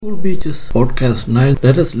Cool Beaches Podcast 9.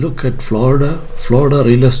 Let us look at Florida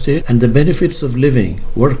real estate, and the benefits of living,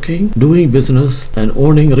 working, doing business, and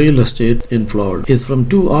owning real estate in Florida. It's from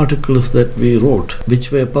two articles that we wrote,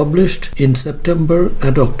 which were published in September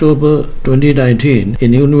and October 2019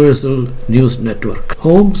 in Universal News Network.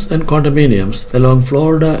 Homes and condominiums along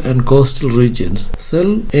Florida and coastal regions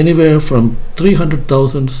sell anywhere from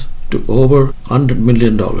 $300,000 to over $100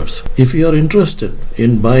 million. If you are interested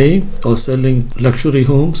in buying or selling luxury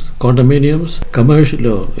homes, condominiums, commercial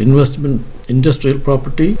or industrial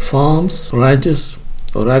property, farms, ranches,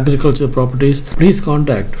 or agriculture properties, please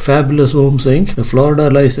contact Fabulous Homes Inc., a Florida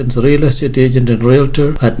licensed real estate agent and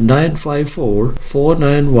realtor at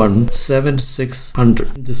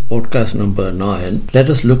 954-491-7600. In this podcast number 9, let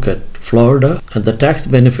us look at Florida and the tax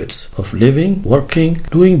benefits of living, working,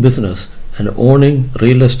 doing business, and owning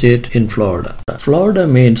real estate in Florida. Florida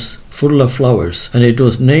means full of flowers, and it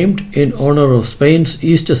was named in honor of Spain's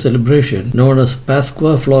Easter celebration known as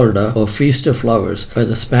Pascua Florida, or Feast of Flowers, by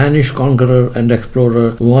the Spanish conqueror and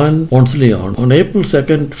explorer Juan Ponce de Leon on April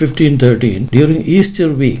 2nd, 1513, during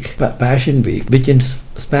Easter week, Passion Week, which in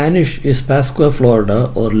Spanish is Pascua Florida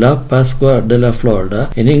or La Pascua de la Florida.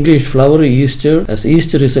 In English, Flowery Easter, as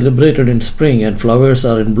Easter is celebrated in spring and flowers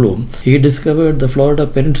are in bloom. He discovered the Florida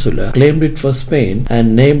Peninsula, claimed it for Spain,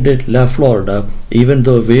 and named it La Florida, even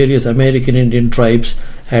though various American Indian tribes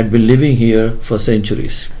had been living here for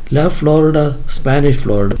centuries. La Florida, Spanish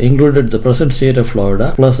Florida, included the present state of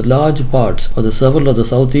Florida, plus large parts of several of the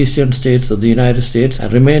southeastern states of the United States,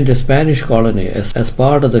 and remained a Spanish colony as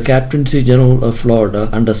part of the Captaincy General of Florida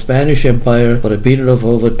under Spanish Empire for a period of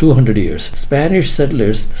over 200 years. Spanish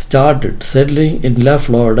settlers started settling in La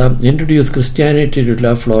Florida, introduced Christianity to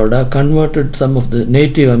La Florida, converted some of the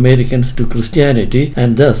Native Americans to Christianity,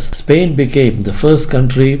 and thus Spain became the first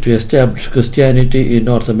country to establish Christianity in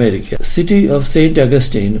North America. The city of St.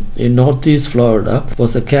 Augustine in northeast Florida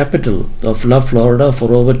was the capital of La Florida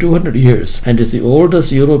for over 200 years and is the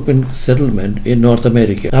oldest European settlement in North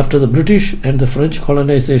America. After the British and the French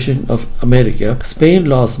colonization of America, Spain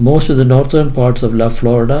lost most of the northern parts of La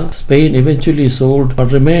Florida. Spain eventually sold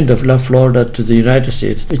what remained of La Florida to the United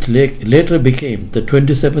States, which later became the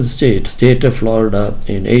 27th state of Florida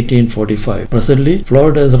in 1845. Presently,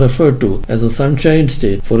 Florida is referred to as the Sunshine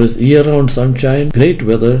State for its year-round sunshine, great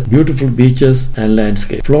weather, beautiful beaches, and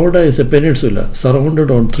landscape. Florida is a peninsula surrounded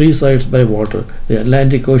on three sides by water: the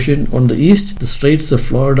Atlantic Ocean on the east, the Straits of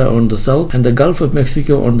Florida on the south, and the Gulf of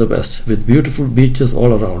Mexico on the west, with beautiful beaches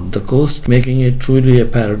all around the coast, making it truly a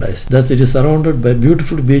paradise. Thus, it is surrounded by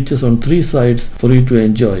beautiful beaches on three sides for you to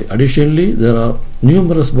enjoy. Additionally, there are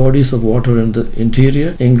numerous bodies of water in the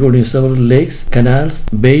interior, including several lakes, canals,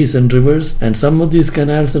 bays, and rivers, and some of these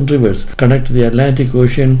canals and rivers connect to the Atlantic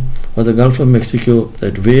Ocean or the Gulf of Mexico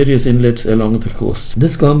at various inlets along the coast.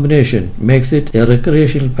 This combination makes it a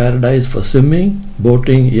recreational paradise for swimming,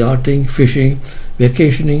 boating, yachting, fishing,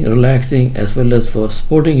 vacationing, relaxing, as well as for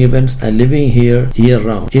sporting events and living here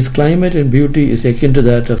year-round. Its climate and beauty is akin to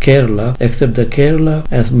that of Kerala, except that Kerala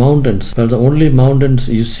has mountains, while the only mountains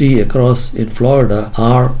you see across in Florida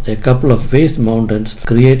are a couple of waste mountains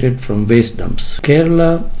created from waste dumps.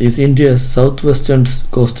 Kerala is India's southwestern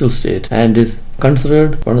coastal state and is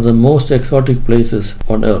considered one of the most exotic places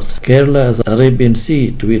on earth. Kerala has the Arabian Sea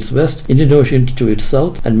to its west, Indian Ocean to its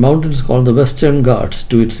south, and mountains called the Western Ghats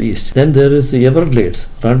to its east. Then there is the Everglades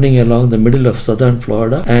running along the middle of southern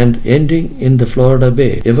Florida and ending in the Florida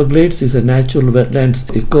Bay. Everglades is a natural wetlands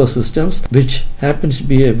ecosystem which happens to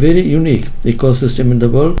be a very unique ecosystem in the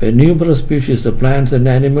world, where numerous species of plants and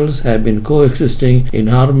animals have been coexisting in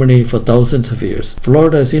harmony for thousands of years.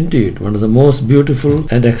 Florida is indeed one of the most beautiful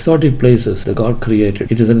and exotic places the God created.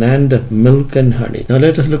 It is a land of milk and honey. Now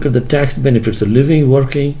let us look at the tax benefits of living,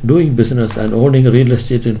 working, doing business, and owning real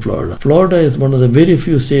estate in Florida. Florida is one of the very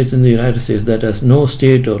few states in the United States that has no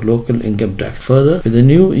state or local income tax. Further, with the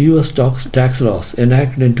new U.S. tax laws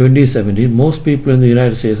enacted in 2017, most people in the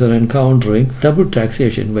United States are encountering double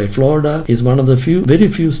taxation, while Florida is one of the very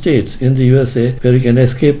few states in the USA where you can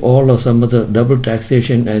escape all or some of the double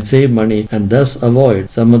taxation and save money, and thus avoid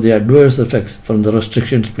some of the adverse effects from the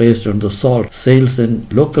restrictions placed on the SALT, sales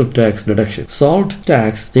and local tax deduction. SALT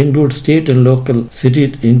tax includes state and local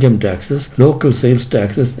city income taxes, local sales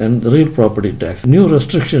taxes, and real property tax. New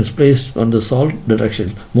restrictions placed on the SALT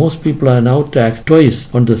deduction. Most people are now taxed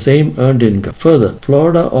twice on the same earned income. Further,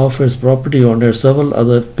 Florida offers property owners several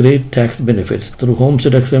other great tax benefits through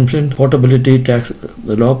homestead exemption, portability tax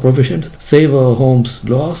law provisions, save our homes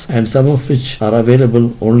laws, and some of which are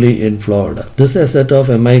available only in Florida. This has set off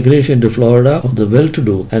a migration to Florida of the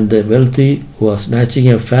well-to-do and the wealthy who are snatching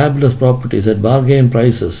up fabulous properties at bargain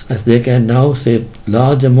prices, as they can now save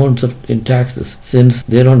large amounts in taxes since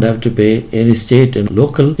they don't have to pay any state and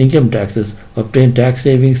local income taxes, obtain tax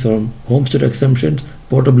savings from homestead exemptions,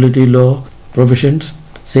 portability law provisions,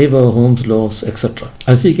 save our homes laws, etc.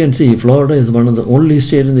 As you can see, Florida is one of the only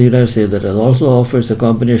states in the United States that also offers a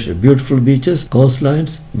combination of beautiful beaches,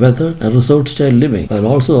 coastlines, weather, and resort-style living, while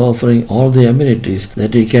also offering all the amenities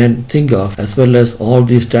that you can think of, as well as all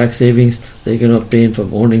these tax savings they can obtain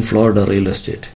from owning Florida real estate.